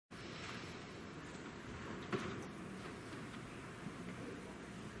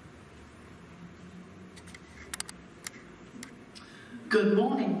Good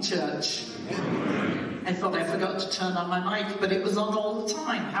morning, church. I thought I forgot to turn on my mic, but it was on all the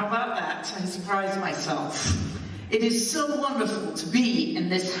time. How about that? I surprised myself. It is so wonderful to be in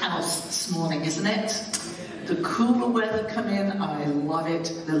this house this morning, isn't it? The cooler weather come in, I love it.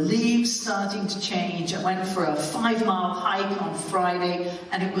 The leaves starting to change. I went for a 5-mile hike on Friday,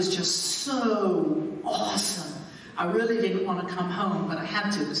 and it was just so awesome. I really didn't want to come home, but I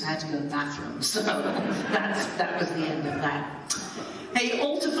had to because I had to go to the bathroom. So that was the end of that. Hey,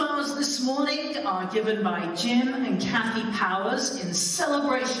 altar flowers this morning are given by Jim and Kathy Powers in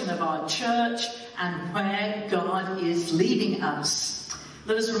celebration of our church and where God is leading us.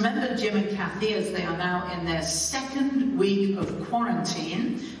 Let us remember Jim and Kathy as they are now in their 2nd week of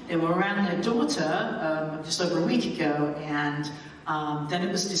quarantine. They were around their daughter just over a week ago, and then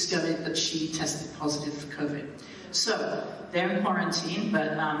it was discovered that she tested positive for COVID. So they're in quarantine,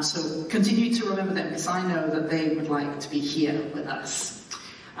 but so continue to remember them because I know that they would like to be here with us.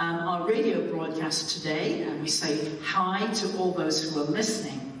 Our radio broadcast today, and we say hi to all those who are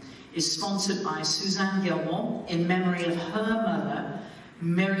listening, is sponsored by Suzanne Gilmore in memory of her mother,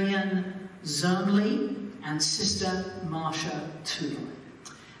 Miriam Zernley, and sister Marcia Tudor.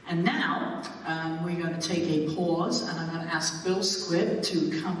 And now we're going to take a pause, and I'm going to ask Bill Squibb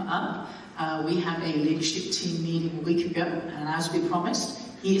to come up. We had a leadership team meeting a week ago, and as we promised,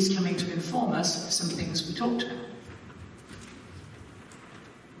 he is coming to inform us of some things we talked about.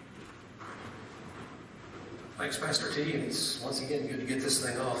 Thanks, Pastor T. It's once again good to get this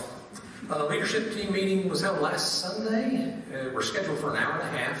thing off. The leadership team meeting was held last Sunday. We're scheduled for an hour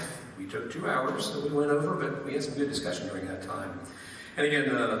and a half. We took 2 hours, so we went over, but we had some good discussion during that time. And again,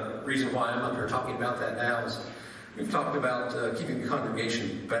 the reason why I'm up here talking about that now is we've talked about keeping the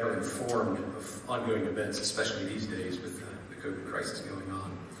congregation better informed of ongoing events, especially these days with the COVID crisis going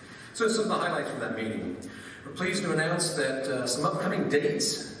on. So some of the highlights from that meeting. We're pleased to announce that some upcoming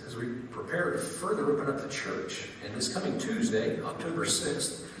dates as we prepare to further open up the church. And this coming Tuesday, October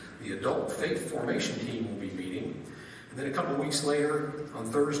 6th, the adult faith formation team will be meeting. And then a couple weeks later, on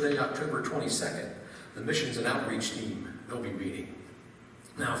Thursday, October 22nd, the missions and outreach team, they'll be meeting.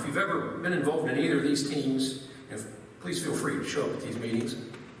 Now, if you've ever been involved in either of these teams, please feel free to show up at these meetings.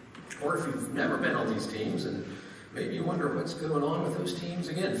 Or if you've never been on these teams and maybe you wonder what's going on with those teams,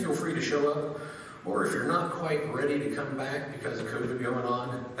 again, feel free to show up. Or if you're not quite ready to come back because of COVID going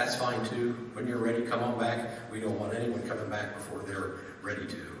on, that's fine too. When you're ready, come on back. We don't want anyone coming back before they're ready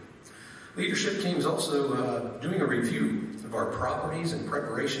to. Leadership team's also doing a review of our properties in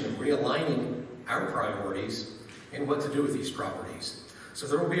preparation of realigning our priorities and what to do with these properties. So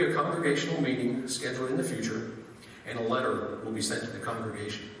there will be a congregational meeting scheduled in the future, and a letter will be sent to the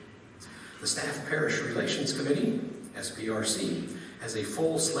congregation. The Staff Parish Relations Committee, SPRC, has a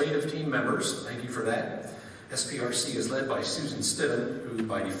full slate of team members. Thank you for that. SPRC is led by Susan Stidham, who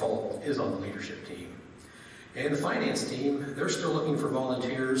by default is on the leadership team. And the finance team, they're still looking for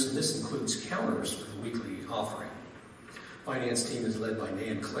volunteers, and this includes counters for the weekly offering. Finance team is led by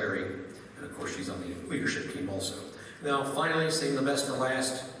Nan Clary, and of course she's on the leadership team also. Now finally, saving the best for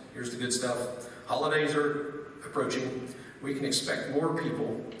last, here's the good stuff. Holidays are approaching. We can expect more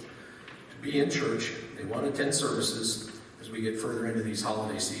people to be in church. They want to attend services as we get further into these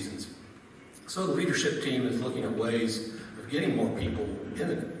holiday seasons. So the leadership team is looking at ways of getting more people in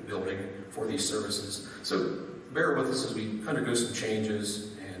the building for these services. So bear with us as we undergo some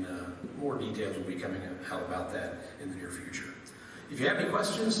changes, and more details will be coming out about that in the near future. If you have any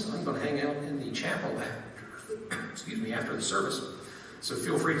questions, I'm going to hang out in the chapel after the service. So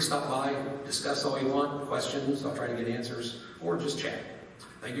feel free to stop by, discuss all you want, questions, I'll try to get answers, or just chat.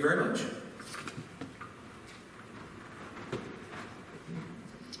 Thank you very much.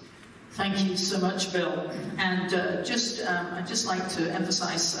 Thank you so much, Bill. And I'd just like to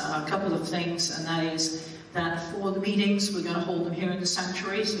emphasize a couple of things, and that is that for the meetings, we're going to hold them here in the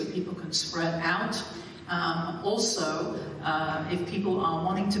sanctuary so people can spread out. Also, if people are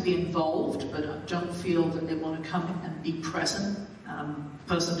wanting to be involved but don't feel that they want to come and be present,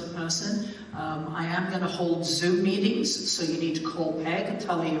 person to person, I am going to hold Zoom meetings, so you need to call Peg and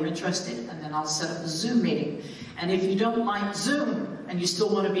tell her you're interested, and then I'll set up a Zoom meeting. And if you don't like Zoom and you still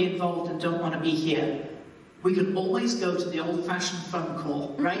want to be involved and don't want to be here, we can always go to the old-fashioned phone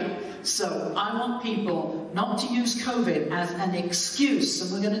call, right? So I want people not to use COVID as an excuse,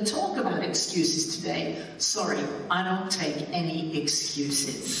 and we're going to talk about excuses today. Sorry, I don't take any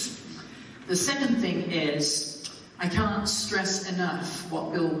excuses. The second thing is, I can't stress enough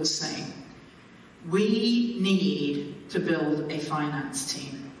what Bill was saying. We need to build a finance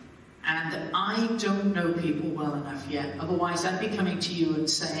team. And I don't know people well enough yet. Otherwise, I'd be coming to you and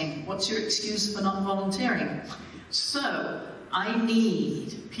saying, what's your excuse for not volunteering? So I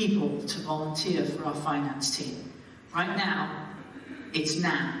need people to volunteer for our finance team. Right now, it's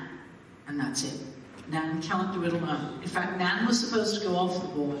Nan, and that's it. Nan can't do it alone. In fact, Nan was supposed to go off the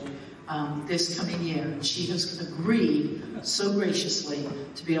board this coming year, and she has agreed so graciously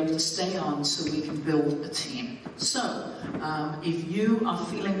to be able to stay on so we can build a team. So, if you are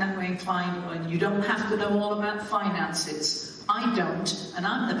feeling that way inclined, and you don't have to know all about finances, I don't, and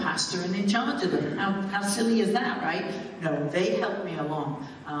I'm the pastor and in charge of them. How silly is that, right? No, they help me along,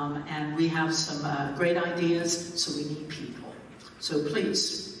 and we have some great ideas, so we need people. So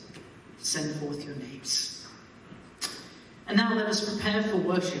please, send forth your names. And now let us prepare for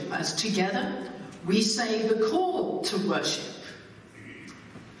worship as together we say the call to worship.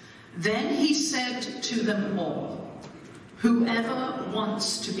 Then he said to them all, "Whoever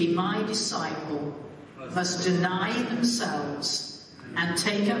wants to be my disciple must deny themselves and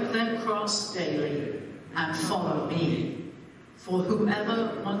take up their cross daily and follow me. For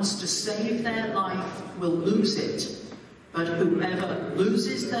whoever wants to save their life will lose it, but whoever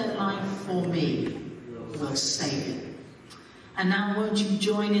loses their life for me will save it." And now won't you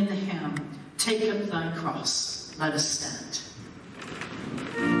join in the hymn, "Take Up Thy Cross." Let us stand.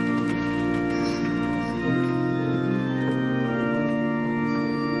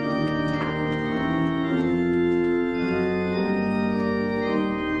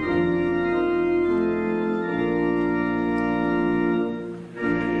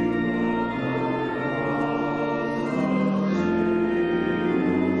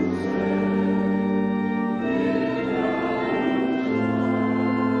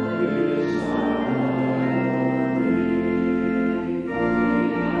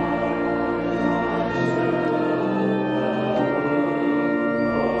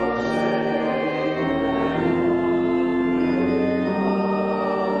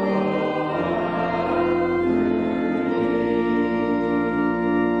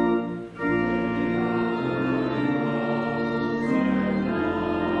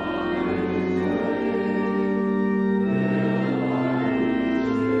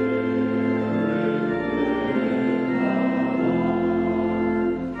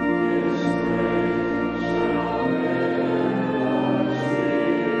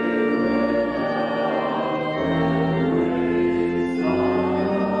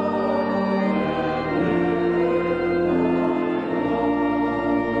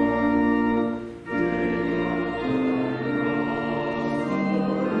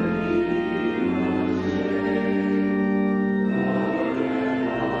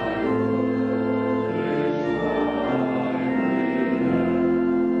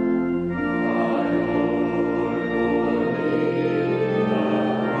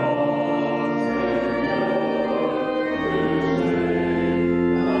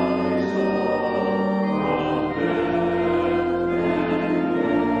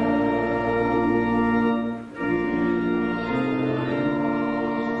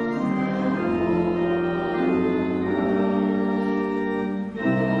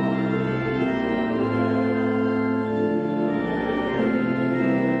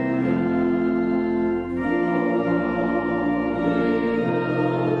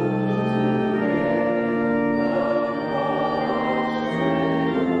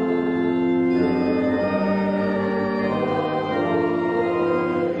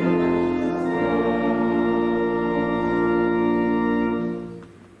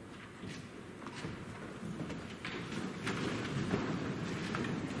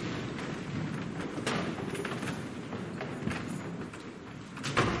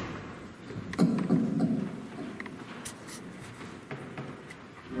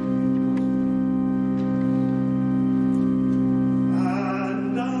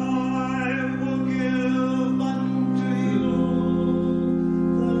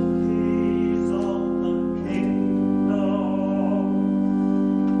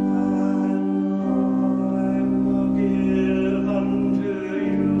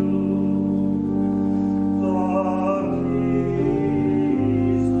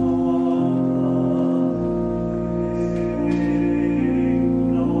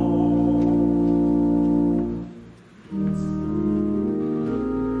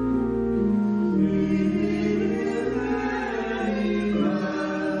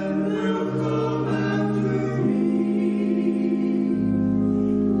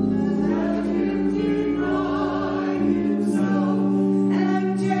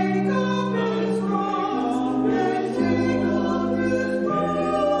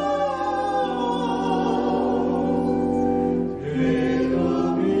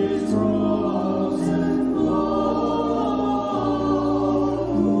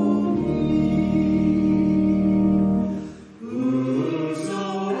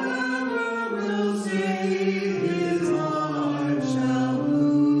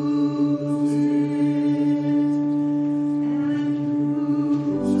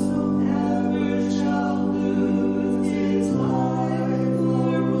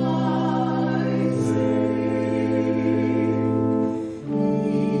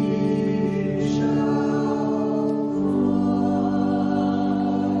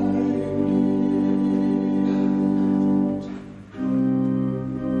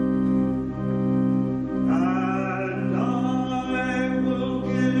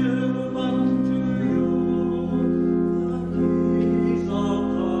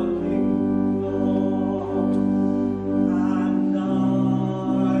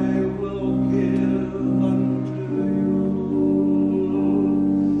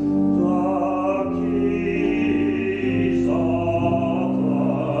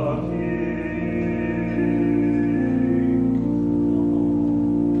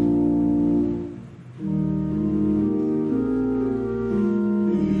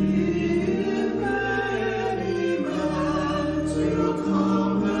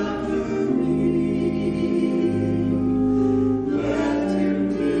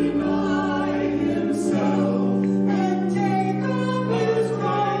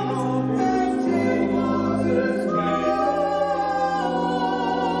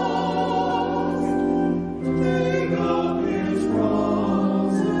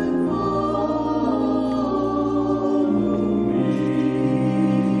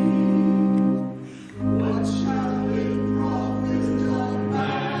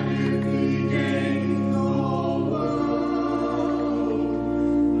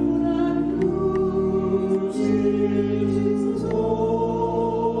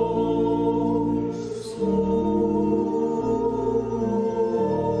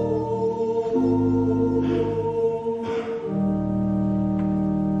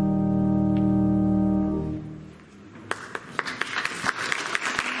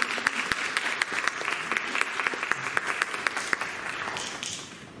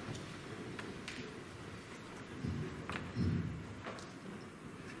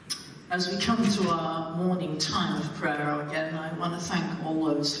 As we come to our morning time of prayer again, I want to thank all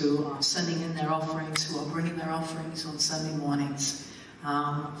those who are sending in their offerings, who are bringing their offerings on Sunday mornings.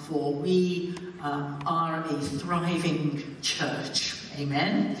 For we are a thriving church,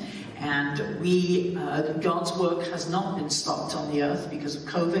 amen. And we, God's work has not been stopped on the earth because of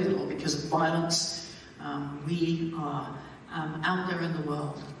COVID or because of violence. We are out there in the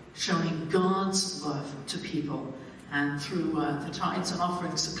world showing God's love to people. And through the tithes and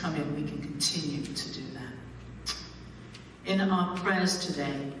offerings that come in, we can continue to do that. In our prayers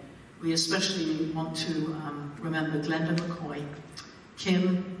today, we especially want to remember Glenda McCoy,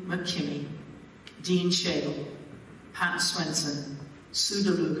 Kim McKinney, Dean Shadle, Pat Swenson, Suda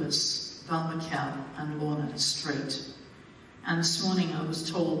Lucas, Val McKell, and Lorna Strait. And this morning I was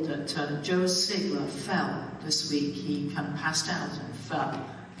told that Joe Sigler fell this week. He kind of passed out and fell.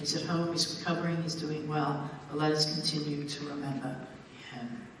 He's at home, he's recovering, he's doing well, but let us continue to remember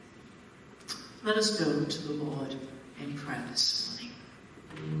him. Let us go to the Lord in prayer this morning.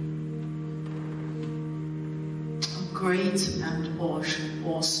 Oh, great and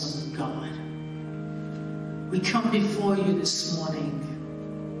awesome God, we come before you this morning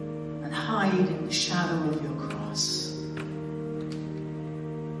and hide in the shadow of your cross.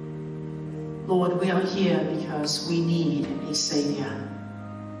 Lord, we are here because we need a Savior.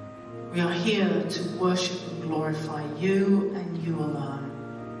 We are here to worship and glorify you and you alone.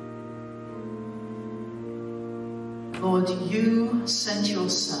 Lord, you sent your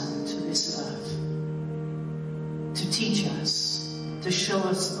Son to this earth to teach us, to show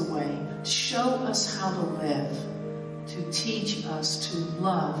us the way, to show us how to live, to teach us to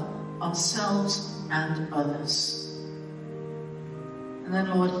love ourselves and others. And then,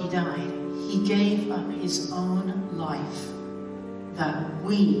 Lord, he died. He gave up his own life that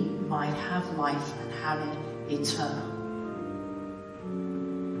we might have life and have it eternal.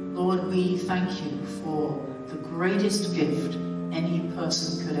 Lord, we thank you for the greatest gift any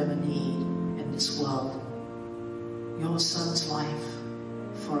person could ever need in this world, your Son's life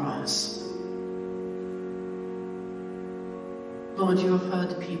for us. Lord, you have heard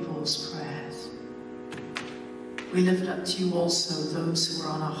the people's prayers. We lift up to you also those who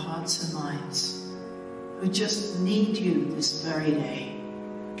are on our hearts and minds, who just need you this very day.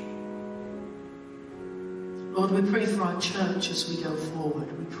 Lord, we pray for our church as we go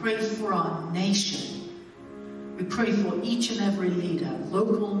forward. We pray for our nation. We pray for each and every leader,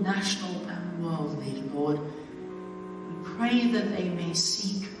 local, national, and world leader, Lord. We pray that they may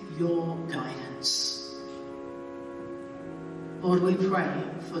seek your guidance. Lord, we pray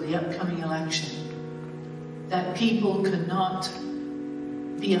for the upcoming election, that people cannot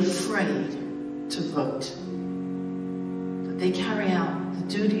be afraid to vote, that they carry out the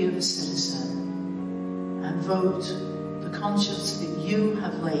duty of a citizen and vote the conscience that you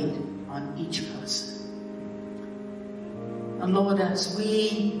have laid on each person. And Lord, as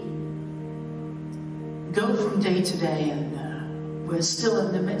we go from day to day and we're still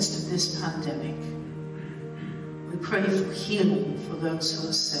in the midst of this pandemic, we pray for healing for those who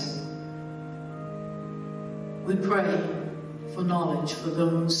are sick. We pray for knowledge for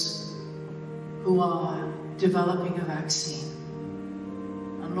those who are developing a vaccine.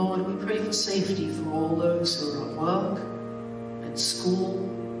 And Lord, we pray for safety for all those who are at work, at school,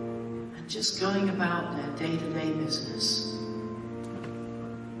 and just going about their day-to-day business.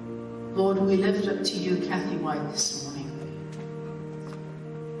 Lord, we lift up to you Kathy White this morning.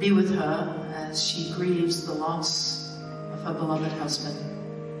 Be with her as she grieves the loss of her beloved husband.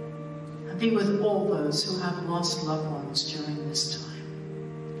 And be with all those who have lost loved ones during this time.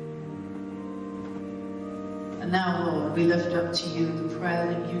 And now, Lord, we lift up to you the prayer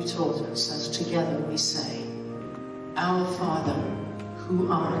that you taught us as together we say, Our Father,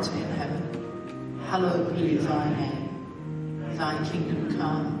 who art in heaven, hallowed be thy name. Thy kingdom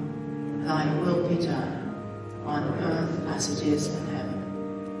come, thy will be done, on earth as it is in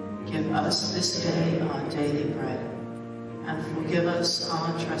heaven. Give us this day our daily bread, and forgive us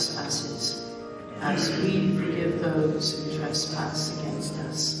our trespasses, as we forgive those who trespass against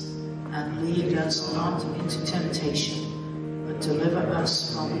us. And lead us not into temptation, but deliver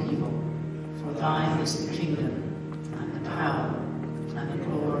us from evil. For thine is the kingdom, and the power, and the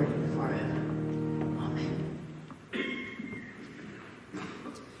glory forever. Amen.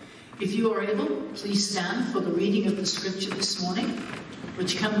 If you are able, please stand for the reading of the scripture this morning,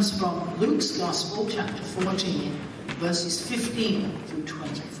 which comes from Luke's Gospel, chapter 14, verses 15 through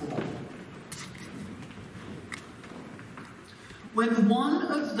 24. When one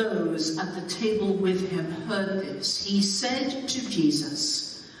of those at the table with him heard this, he said to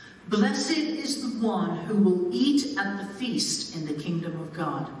Jesus, Blessed is the one who will eat at the feast in the kingdom of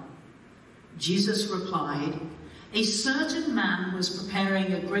God. Jesus replied, "A certain man was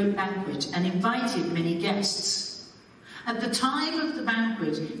preparing a great banquet and invited many guests. At the time of the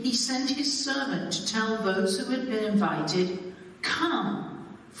banquet, he sent his servant to tell those who had been invited, 'Come,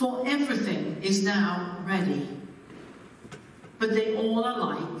 for everything is now ready.' But they all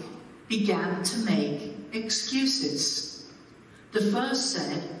alike began to make excuses. The first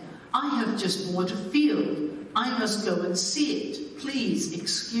said, 'I have just bought a field. I must go and see it. Please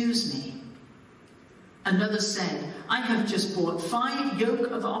excuse me.' Another said, 'I have just bought 5 yoke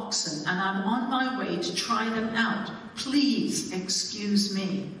of oxen and I'm on my way to try them out. Please excuse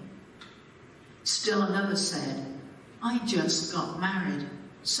me.' Still another said, 'I just got married,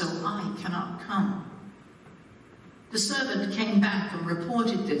 so I cannot come.' The servant came back and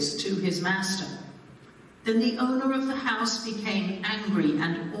reported this to his master. Then the owner of the house became angry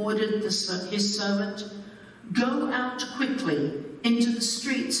and ordered his servant, 'Go out quickly into the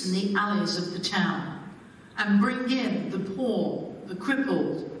streets and the alleys of the town, and bring in the poor, the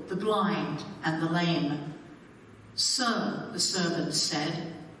crippled, the blind, and the lame.' 'Sir,' the servant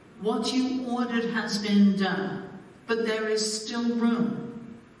said, 'what you ordered has been done, but there is still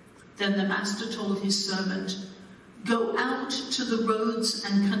room.' Then the master told his servant, 'Go out to the roads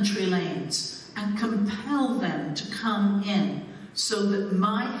and country lanes, and compel them to come in, so that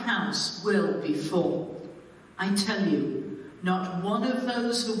my house will be full. I tell you, not one of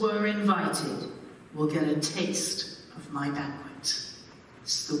those who were invited will get a taste of my banquet.'"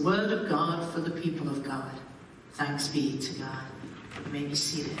 It's the word of God for the people of God. Thanks be to God. You may be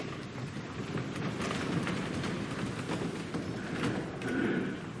seated.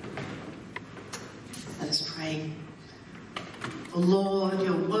 Let us pray. Oh Lord,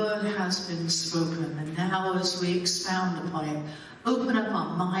 your word has been spoken, and now as we expound upon it, open up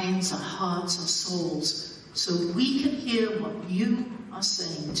our minds, our hearts, our souls, so we can hear what you are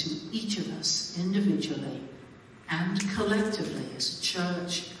saying to each of us individually and collectively as a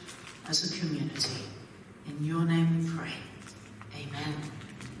church, as a community. In your name we pray. Amen.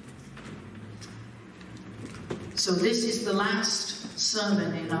 So this is the last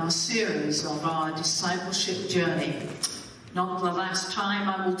sermon in our series of our discipleship journey. Not the last time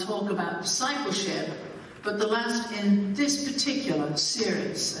I will talk about discipleship, but the last in this particular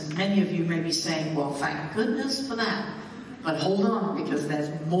series. And many of you may be saying, well, thank goodness for that. But hold on, because there's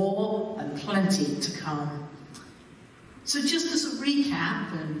more and plenty to come. So just as a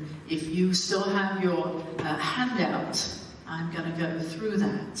recap, and if you still have your handout, I'm going to go through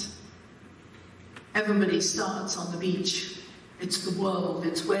that. Everybody starts on the beach. It's the world.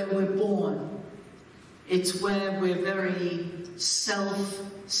 It's where we're born. It's where we're very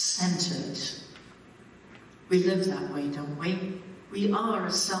self-centered. We live that way, don't we? We are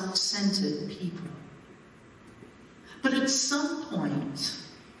a self-centered people. But at some point,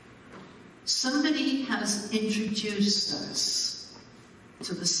 somebody has introduced us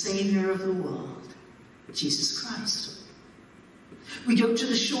to the Savior of the world, Jesus Christ. We go to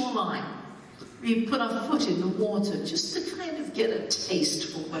the shoreline. We put our foot in the water just to kind of get a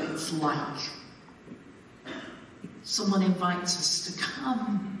taste for what it's like. Someone invites us to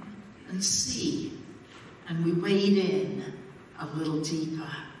come and see, and we wade in a little deeper.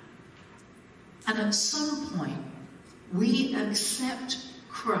 And at some point, we accept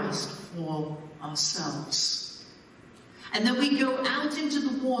Christ for ourselves. And then we go out into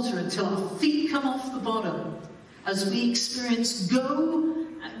the water until our feet come off the bottom as we as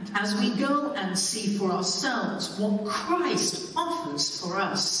we go and see for ourselves what Christ offers for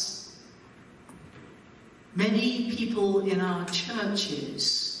us. Many people in our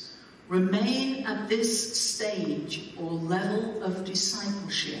churches remain at this stage or level of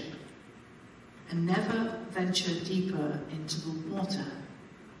discipleship and never venture deeper into the water.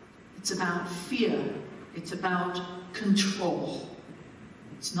 It's about fear. It's about control.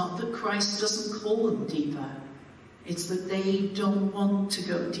 It's not that Christ doesn't call them deeper. It's that they don't want to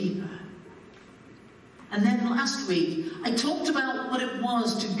go deeper. And then last week, I talked about what it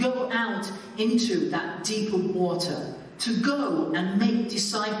was to go out into that deeper water, to go and make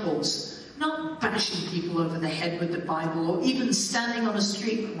disciples, not bashing people over the head with the Bible or even standing on a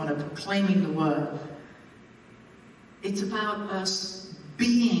street corner proclaiming the word. It's about us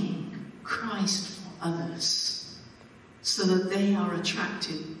being Christ for others so that they are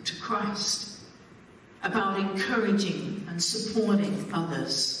attracted to Christ, about encouraging and supporting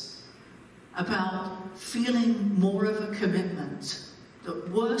others, about feeling more of a commitment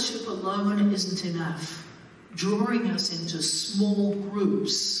that worship alone isn't enough, drawing us into small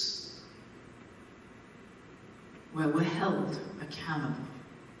groups where we're held accountable.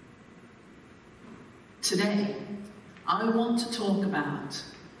 Today, I want to talk about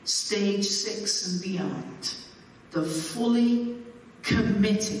Stage 6 and beyond, the fully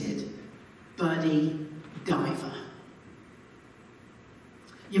committed buddy diver.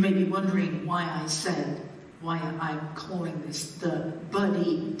 You may be wondering why I'm calling this the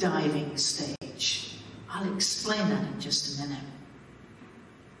buddy diving stage. I'll explain that in just a minute.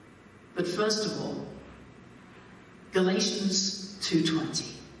 But first of all, Galatians 2:20.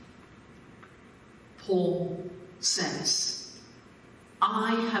 Paul says,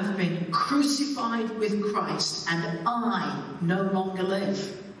 I have been crucified with Christ, and I no longer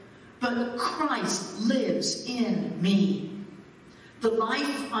live, but Christ lives in me. The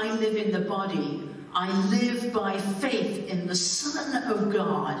life I live in the body, I live by faith in the Son of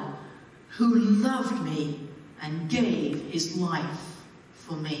God, who loved me and gave his life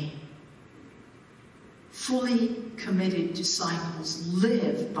for me. Fully committed disciples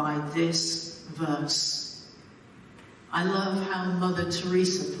live by this verse. I love how Mother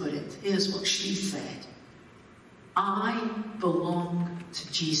Therese put it. Here's what she said. I belong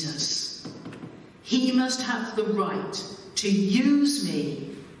to Jesus. He must have the right to use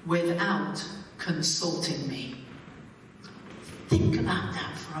me without consulting me. Think about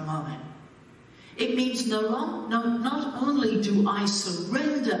that for a moment. It means not only do I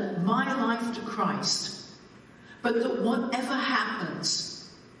surrender my life to Christ, but that whatever happens,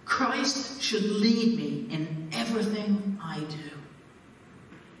 Christ should lead me in everything I do.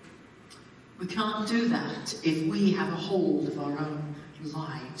 We can't do that if we have a hold of our own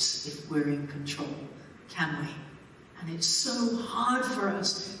lives, if we're in control, can we? And it's so hard for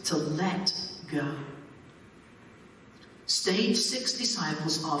us to let go. Stage 6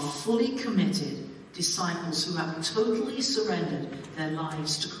 disciples are fully committed disciples who have totally surrendered their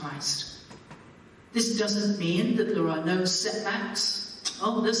lives to Christ. This doesn't mean that there are no setbacks.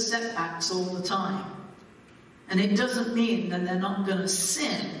 Oh, there's setbacks all the time. And it doesn't mean that they're not going to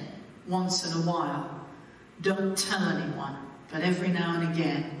sin once in a while. Don't tell anyone, but every now and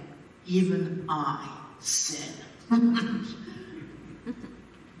again, even I sin.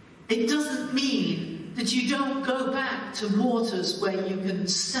 It doesn't mean that you don't go back to waters where you can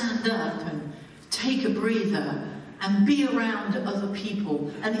stand up and take a breather and be around other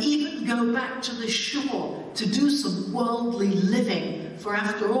people, and even go back to the shore to do some worldly living, for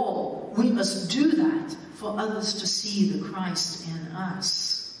after all, we must do that for others to see the Christ in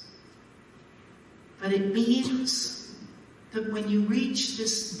us. But it means that when you reach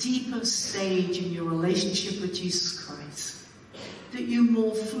this deeper stage in your relationship with Jesus Christ, that you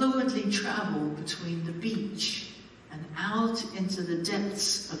more fluidly travel between the beach and out into the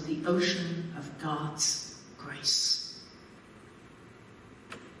depths of the ocean of God's grace.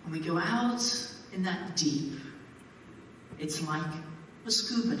 When we go out in that deep, it's like a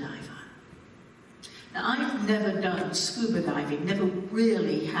scuba diver. Now, I've never done scuba diving, never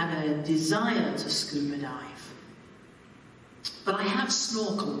really had a desire to scuba dive. But I have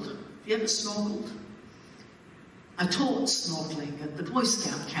snorkeled. Have you ever snorkeled? I taught snorkeling at the Boy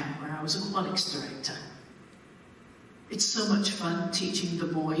Scout camp where I was aquatics director. It's so much fun teaching the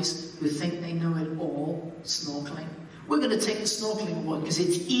boys who think they know it all snorkeling. We're going to take the snorkeling award because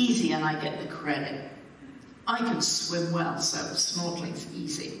it's easy and I get the credit. I can swim well, so snorkeling's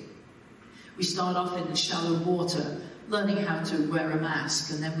easy. We start off in the shallow water, learning how to wear a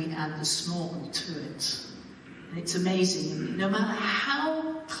mask, and then we add the snorkel to it. And it's amazing. No matter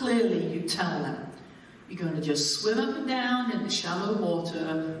how clearly you tell them, you're going to just swim up and down in the shallow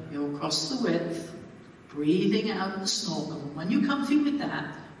water, you'll cross the width, breathing out the snorkel. When you're comfy with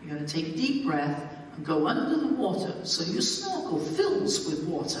that, you're going to take a deep breath and go under the water so your snorkel fills with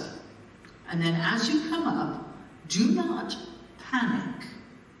water. And then as you come up, do not panic.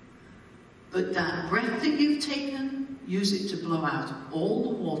 But that breath that you've taken, use it to blow out all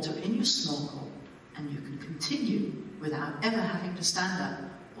the water in your snorkel, and you can continue without ever having to stand up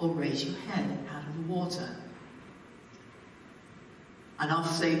or raise your head out of the water. And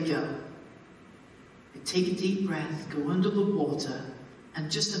off they go. They take a deep breath, go under the water,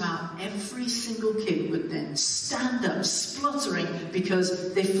 and just about every single kid would then stand up spluttering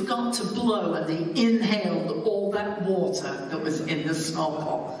because they forgot to blow and they inhaled all that water that was in the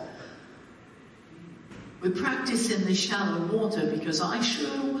snorkel. We practice in the shallow water because I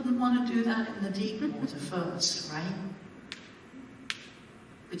sure wouldn't want to do that in the deep water first, right?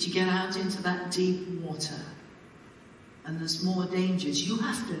 But you get out into that deep water and there's more dangers. You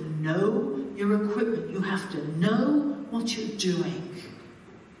have to know your equipment. You have to know what you're doing.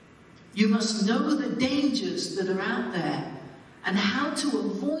 You must know the dangers that are out there and how to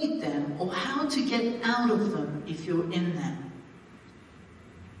avoid them or how to get out of them if you're in them.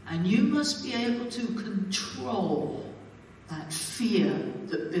 And you must be able to control that fear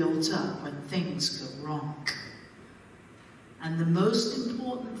that builds up when things go wrong. And the most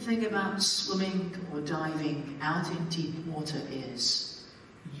important thing about swimming or diving out in deep water is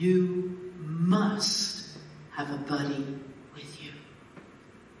you must have a buddy with you.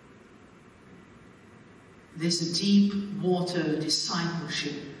 This deep water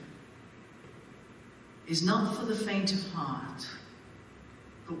discipleship is not for the faint of heart,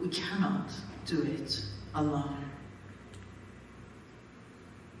 but we cannot do it alone.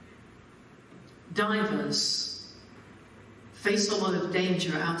 Divers face a lot of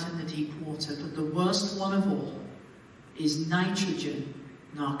danger out in the deep water, but the worst one of all is nitrogen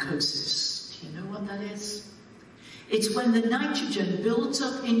narcosis. Do you know what that is? It's when the nitrogen builds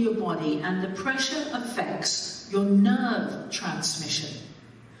up in your body and the pressure affects your nerve transmission.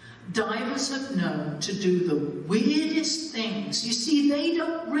 Divers have known to do the weirdest things. You see, they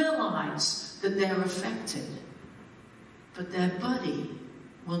don't realize that they're affected, but their buddy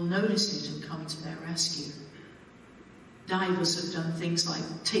will notice it and come to their rescue. Divers have done things like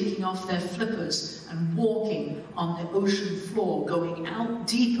taking off their flippers and walking on the ocean floor, going out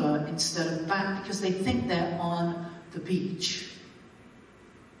deeper instead of back because they think they're on the beach.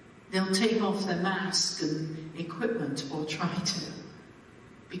 They'll take off their mask and equipment, or try to,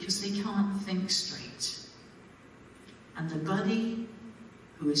 because they can't think straight. And the buddy,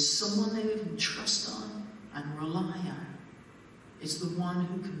 who is someone they can trust on and rely on, is the one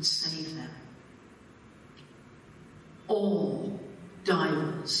who can save them. All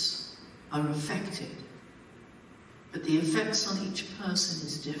divers are affected, but the effects on each person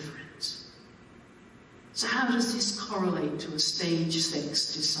is different. So how does this correlate to a stage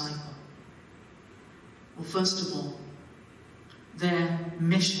 6 disciple? Well, first of all, their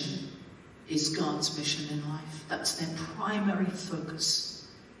mission is God's mission in life. That's their primary focus,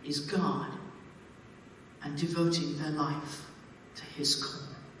 is God and devoting their life to His call.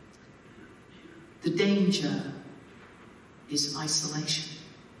 The danger is isolation.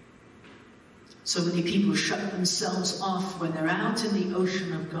 So many people shut themselves off when they're out in the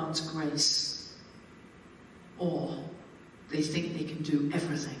ocean of God's grace, or they think they can do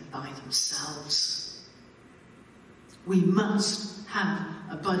everything by themselves. We must have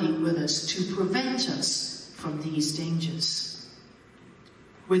a buddy with us to prevent us from these dangers.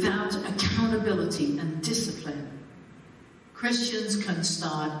 Without accountability and discipline, Christians can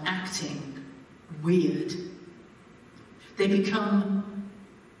start acting weird. They become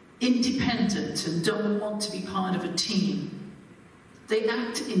independent and don't want to be part of a team. They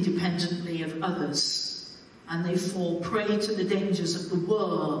act independently of others, and they fall prey to the dangers of the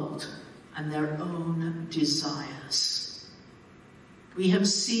world and their own desires. We have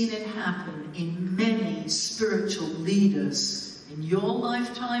seen it happen in many spiritual leaders in your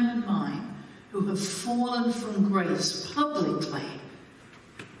lifetime and mine who have fallen from grace publicly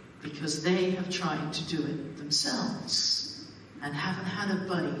because they have tried to do it themselves and haven't had a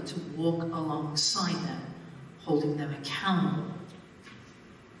buddy to walk alongside them, holding them accountable.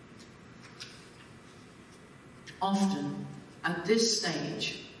 Often, at this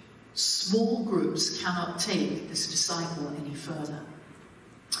stage, small groups cannot take this disciple any further.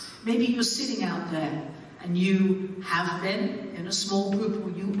 Maybe you're sitting out there and you have been in a small group, or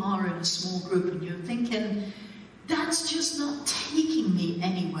you are in a small group, and you're thinking, that's just not taking me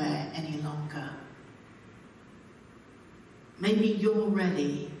anywhere any longer. Maybe you're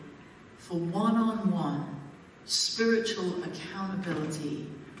ready for one-on-one spiritual accountability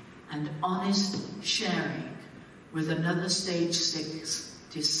and honest sharing with another stage 6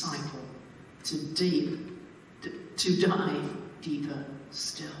 disciple to dive deeper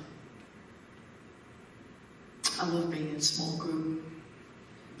still. I love being in a small group.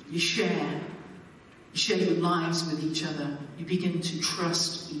 You share your lives with each other. You begin to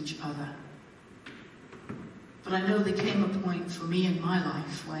trust each other. But I know there came a point for me in my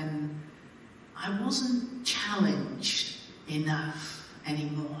life when I wasn't challenged enough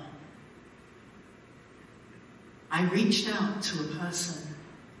anymore. I reached out to a person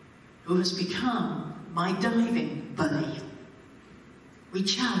who has become my diving buddy. We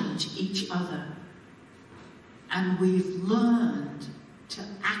challenge each other, and we've learned to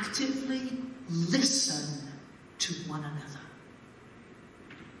actively listen to one another.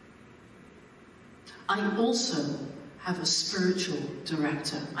 I also have a spiritual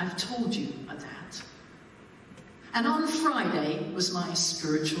director. I've told you of that. And on Friday was my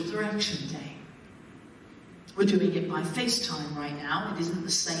spiritual direction day. We're doing it by FaceTime right now. It isn't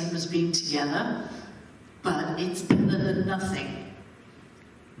the same as being together, but it's better than nothing.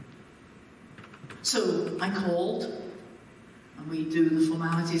 So I called, and we do the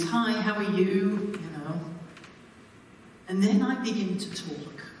formalities. Hi, how are you? And then I begin to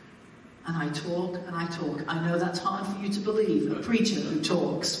talk. And I talk and I talk. I know that's hard for you to believe, a preacher who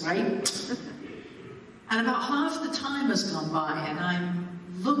talks, right? And about half the time has gone by, and I'm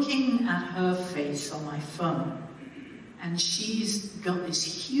looking at her face on my phone. And she's got this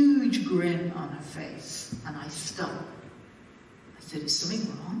huge grin on her face. And I stop. I said, is something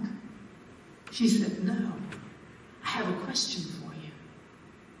wrong? She said, no. I have a question for you.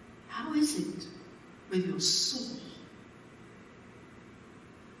 How is it with your soul?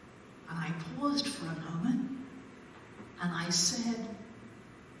 And I paused for a moment. And I said,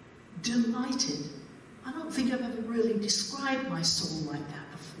 delighted. I don't think I've ever really described my soul like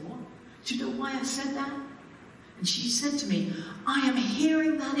that before. Do you know why I said that? And she said to me, I am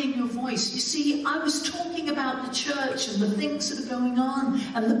hearing that in your voice. You see, I was talking about the church and the things that are going on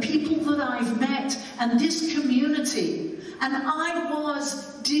and the people that I've met and this community. And I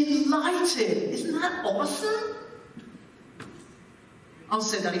was delighted. Isn't that awesome? I'll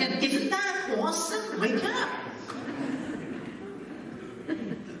say that again. Isn't that awesome? Wake up.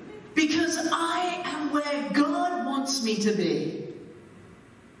 Because I am where God wants me to be.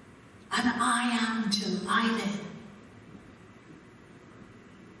 And I am delighted.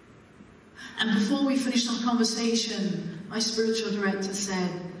 And before we finished our conversation, my spiritual director said,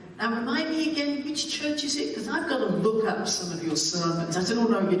 now remind me again, which church is it? Because I've got to look up some of your sermons. I said, oh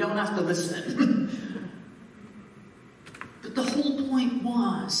no, you don't have to listen. But the whole point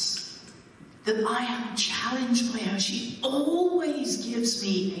was that I am challenged by her. She always gives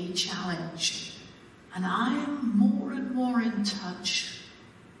me a challenge. And I am more and more in touch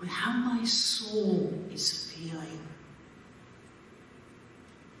with how my soul is feeling.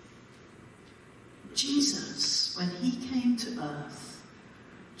 Jesus, when he came to earth,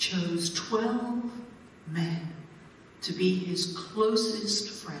 chose 12 men to be his closest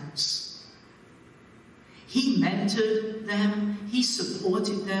friends. He mentored them, he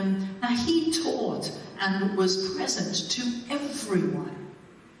supported them. Now he taught and was present to everyone.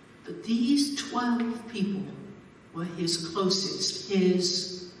 But these 12 people were his closest,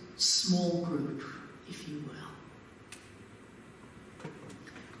 his small group, if you will.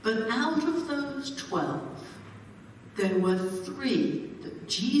 But out of those 12, there were 3 that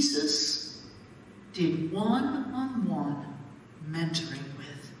Jesus did one-on-one mentoring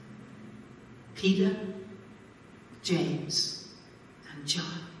with. Peter, James, and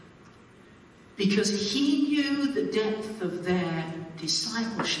John. Because he knew the depth of their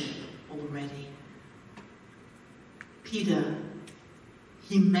discipleship already. Peter,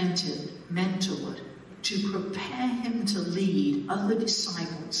 he mentored to prepare him to lead other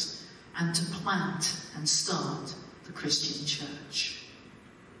disciples and to plant and start the Christian church.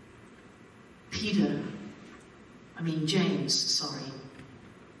 James,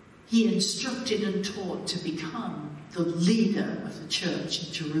 he instructed and taught to become the leader of the church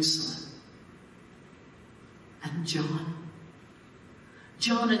in Jerusalem. And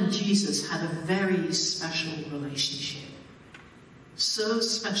John and Jesus had a very special relationship. So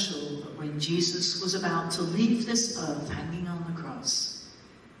special that when Jesus was about to leave this earth hanging on the cross,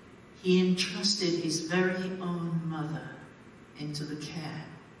 he entrusted his very own mother into the care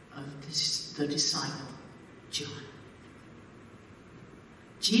of the disciple, John.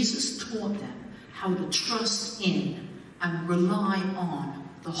 Jesus taught them how to trust in and rely on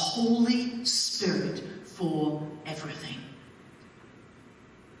the Holy Spirit for everything.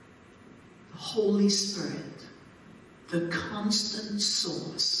 The Holy Spirit, the constant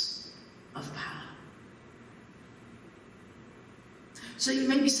source of power. So you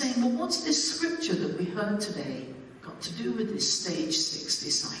may be saying, well, what's this scripture that we heard today got to do with this stage 6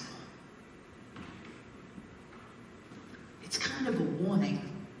 disciple? It's kind of a warning.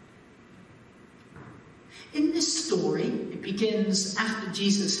 In this story, it begins after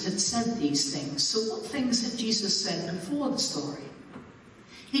Jesus had said these things. So what things had Jesus said before the story?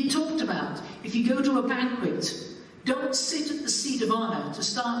 He talked about, if you go to a banquet, don't sit at the seat of honor to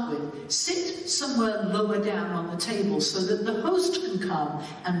start with. Sit somewhere lower down on the table so that the host can come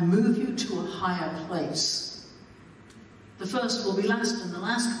and move you to a higher place. The first will be last and the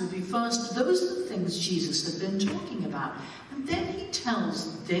last will be first. Those are the things Jesus had been talking about. And then he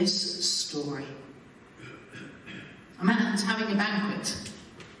tells this story. A man's having a banquet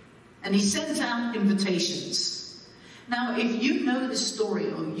and he sends out invitations. Now, if you know this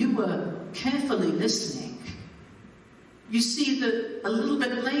story or you were carefully listening, you see that a little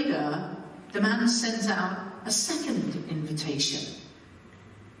bit later, the man sends out a second invitation.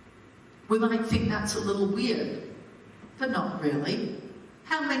 We might think that's a little weird, but not really.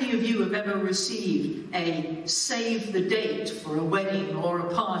 How many of you have ever received a save the date for a wedding or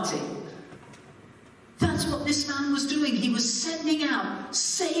a party? That's what this man was doing. He was sending out,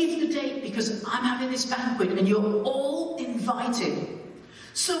 save the date because I'm having this banquet and you're all invited.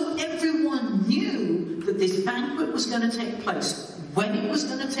 So everyone knew that this banquet was going to take place, when it was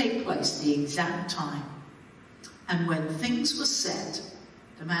going to take place, the exact time. And when things were set,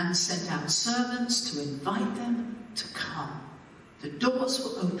 the man sent out servants to invite them to come. The doors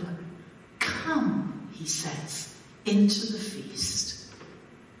were open. Come, he says, into the feast.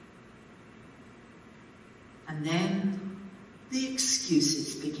 And then the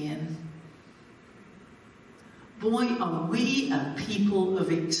excuses begin. Boy, are we a people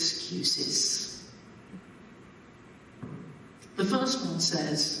of excuses. The first one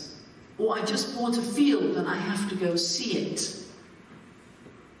says, oh, I just bought a field and I have to go see it.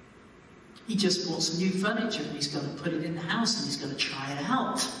 He just bought some new furniture and he's going to put it in the house and he's going to try it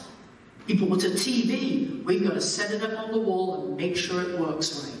out. He bought a TV. We've got to set it up on the wall and make sure it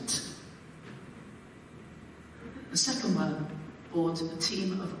works right. The second one bought a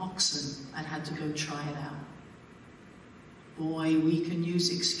team of oxen and had to go try it out. Boy, we can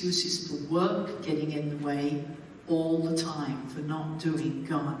use excuses for work getting in the way all the time for not doing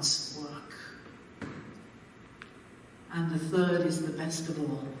God's work. And the third is the best of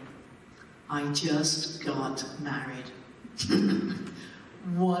all. I just got married.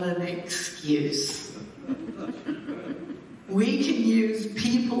 What an excuse. We can use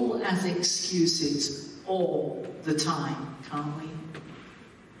people as excuses all the time, can't we?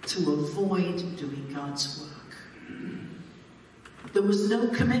 To avoid doing God's work. There was no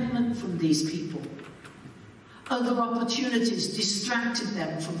commitment from these people. Other opportunities distracted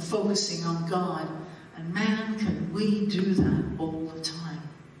them from focusing on God. And man, can we do that all the time?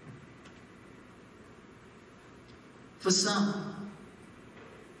 For some,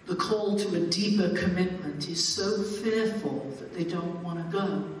 the call to a deeper commitment is so fearful that they don't want to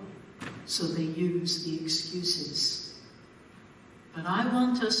go. So they use the excuses. But I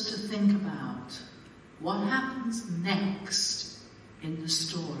want us to think about what happens next in the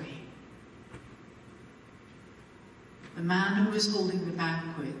story. The man who is holding the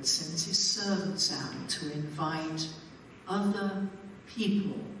banquet sends his servants out to invite other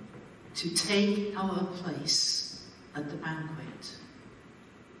people to take our place at the banquet.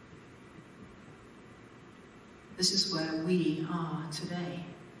 This is where we are today.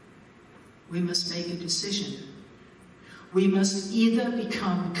 We must make a decision. We must either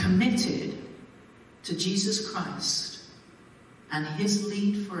become committed to Jesus Christ and his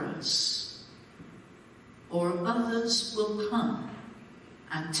lead for us, or others will come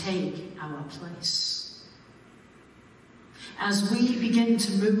and take our place. As we begin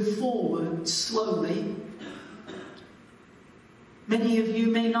to move forward slowly, many of you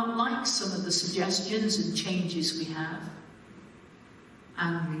may not like some of the suggestions and changes we have.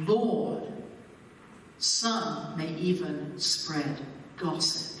 And Lord, some may even spread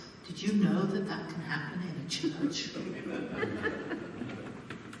gossip. Did you know that that can happen in a church?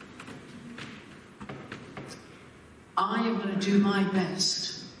 I am going to do my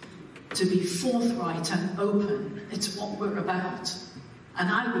best to be forthright and open. It's what we're about. And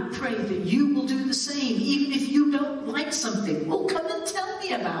I would pray that you will do the same. Even if you don't like something, well, come and tell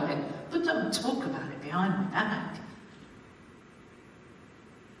me about it. But don't talk about it behind my back.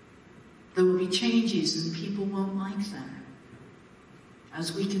 There will be changes and people won't like them.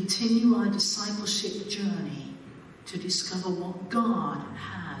 As we continue our discipleship journey to discover what God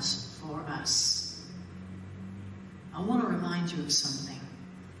has for us. I want to remind you of something.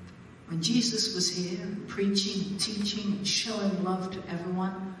 When Jesus was here, preaching, and teaching, and showing love to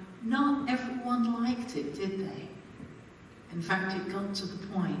everyone, not everyone liked it, did they? In fact, it got to the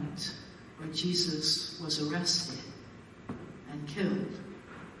point where Jesus was arrested and killed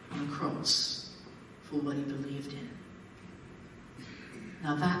on a cross for what he believed in.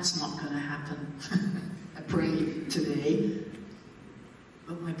 Now that's not going to happen, I pray, today.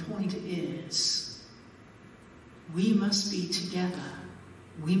 But my point is, we must be together.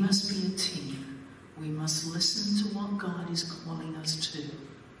 We must be a team. We must listen to what God is calling us to.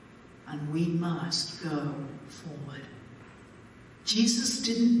 And we must go forward. Jesus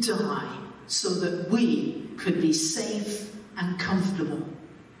didn't die so that we could be safe and comfortable.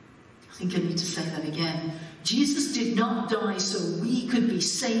 I think I need to say that again. Jesus did not die so we could be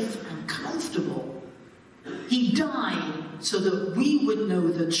safe and comfortable. He died so that we would know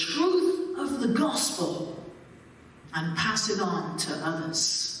the truth of the gospel and pass it on to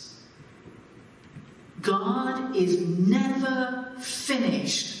others. God is never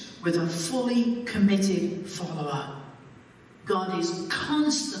finished with a fully committed follower. God is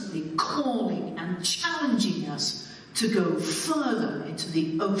constantly calling and challenging us to go further into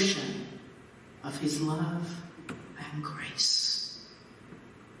the ocean of his love and grace.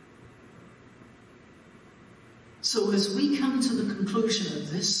 So as we come to the conclusion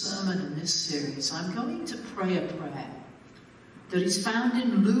of this sermon and this series, I'm going to pray a prayer that is found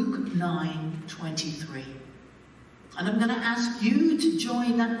in Luke 9:23. And I'm going to ask you to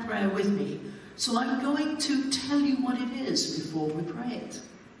join that prayer with me. So I'm going to tell you what it is before we pray it.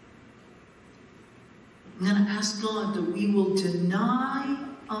 I'm going to ask God that we will deny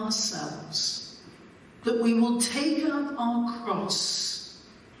ourselves, that we will take up our cross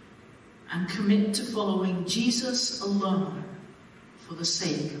and commit to following Jesus alone for the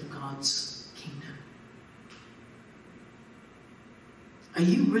sake of God's kingdom. Are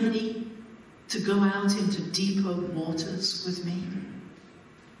you ready to go out into deeper waters with me?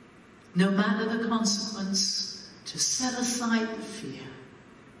 No matter the consequence, to set aside the fear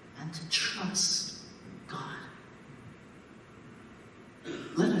and to trust God.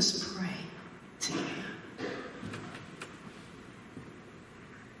 Let us pray together.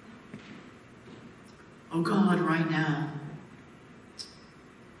 Oh God, right now,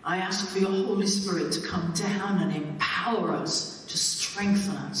 I ask for your Holy Spirit to come down and empower us, to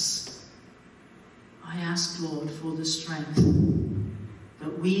strengthen us. I ask, Lord, for the strength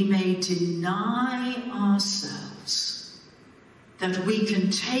that we may deny ourselves, that we can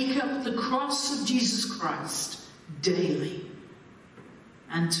take up the cross of Jesus Christ daily,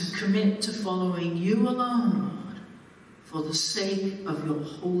 and to commit to following you alone, Lord, for the sake of your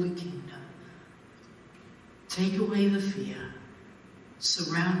holy kingdom. Take away the fear,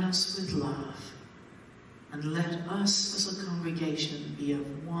 surround us with love, and let us as a congregation be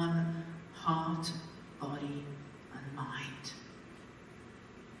of one heart, body, and mind.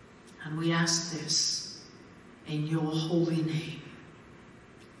 And we ask this in your holy name.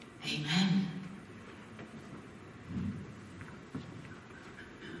 Amen.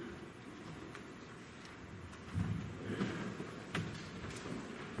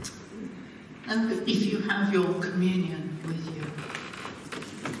 Now, if you have your communion with you,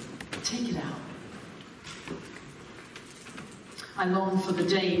 take it out. I long for the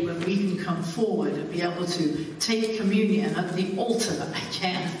day when we can come forward and be able to take communion at the altar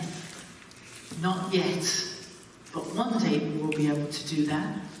again. Not yet, but one day we will be able to do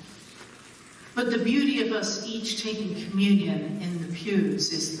that. But the beauty of us each taking communion in the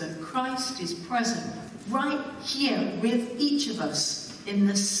pews is that Christ is present right here with each of us in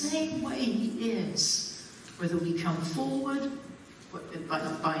the same way he is. Whether we come forward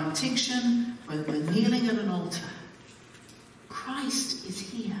by intinction, whether we're kneeling at an altar, Christ is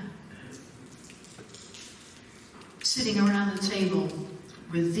here. Sitting around the table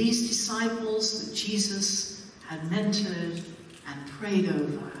with these disciples that Jesus had mentored and prayed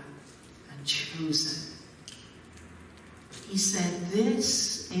over and chosen. He said,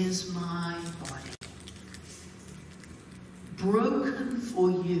 "This is my body, broken for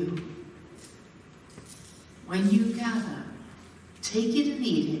you. When you gather, take it and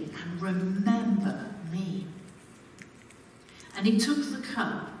eat it and remember me." And he took the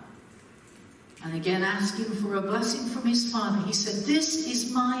cup, and again asking for a blessing from his Father, he said, "This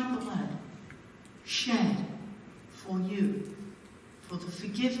is my blood, shed for you, for the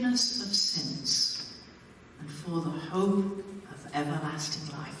forgiveness of sins, and for the hope of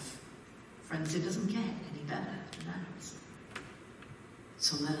everlasting life." Friends, it doesn't get any better than that.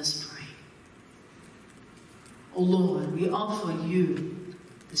 So let us pray. Oh Lord, we offer you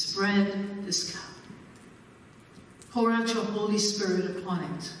this bread, this cup. Pour out your Holy Spirit upon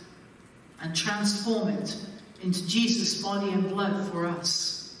it and transform it into Jesus' body and blood for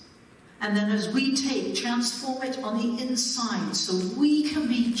us. And then as we take, transform it on the inside so we can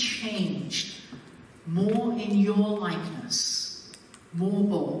be changed more in your likeness, more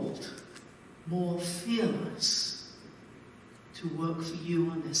bold, more fearless to work for you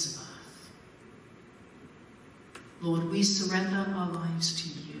on this earth. Lord, we surrender our lives to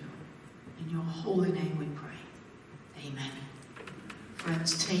you. In your holy name we pray. Amen.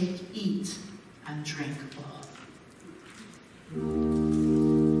 Friends, take, eat, and drink all.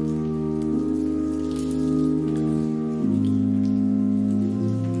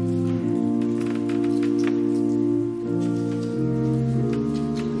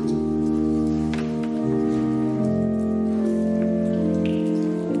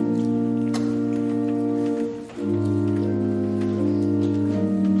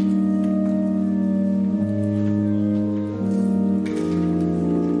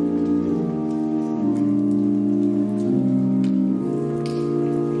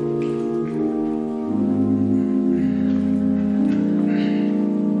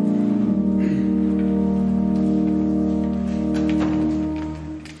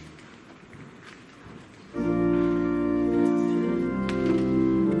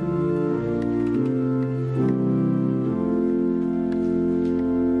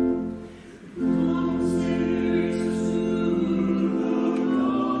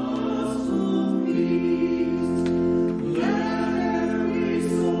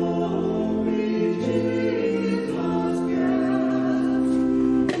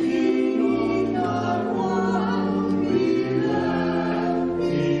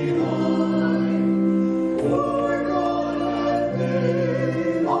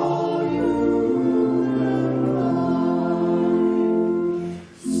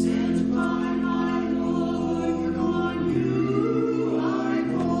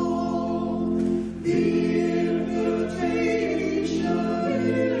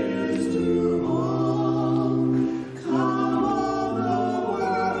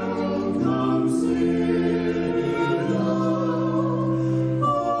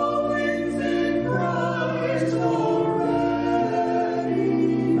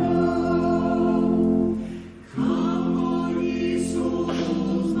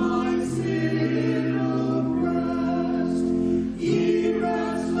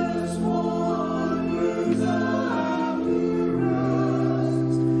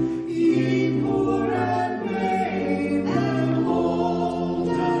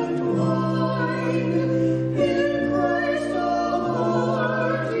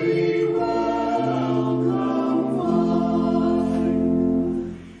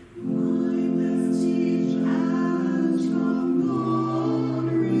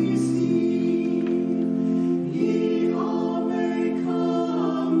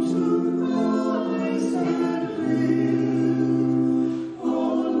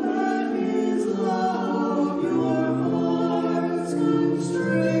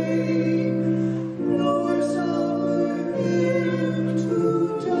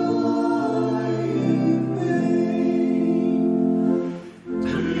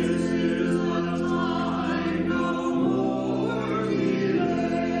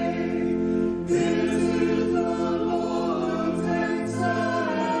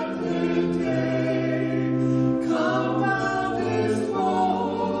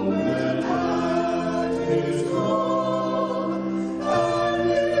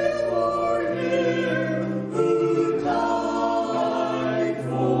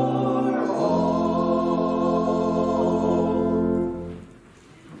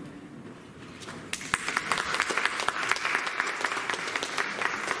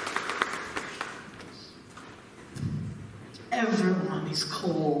 everyone is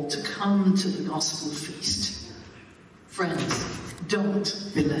called to come to the gospel feast. Friends,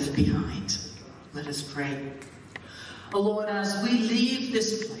 don't be left behind. Let us pray. Oh Lord, as we leave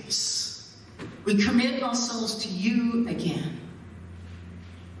this place, we commit ourselves to you again.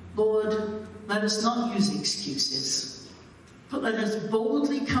 Lord, let us not use excuses, but let us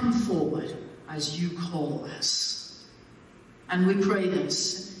boldly come forward as you call us. And we pray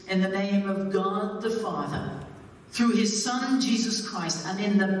this in the name of God the Father, through his Son, Jesus Christ, and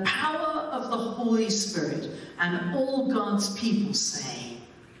in the power of the Holy Spirit. And all God's people say,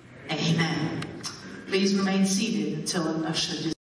 Amen. Please remain seated until an usher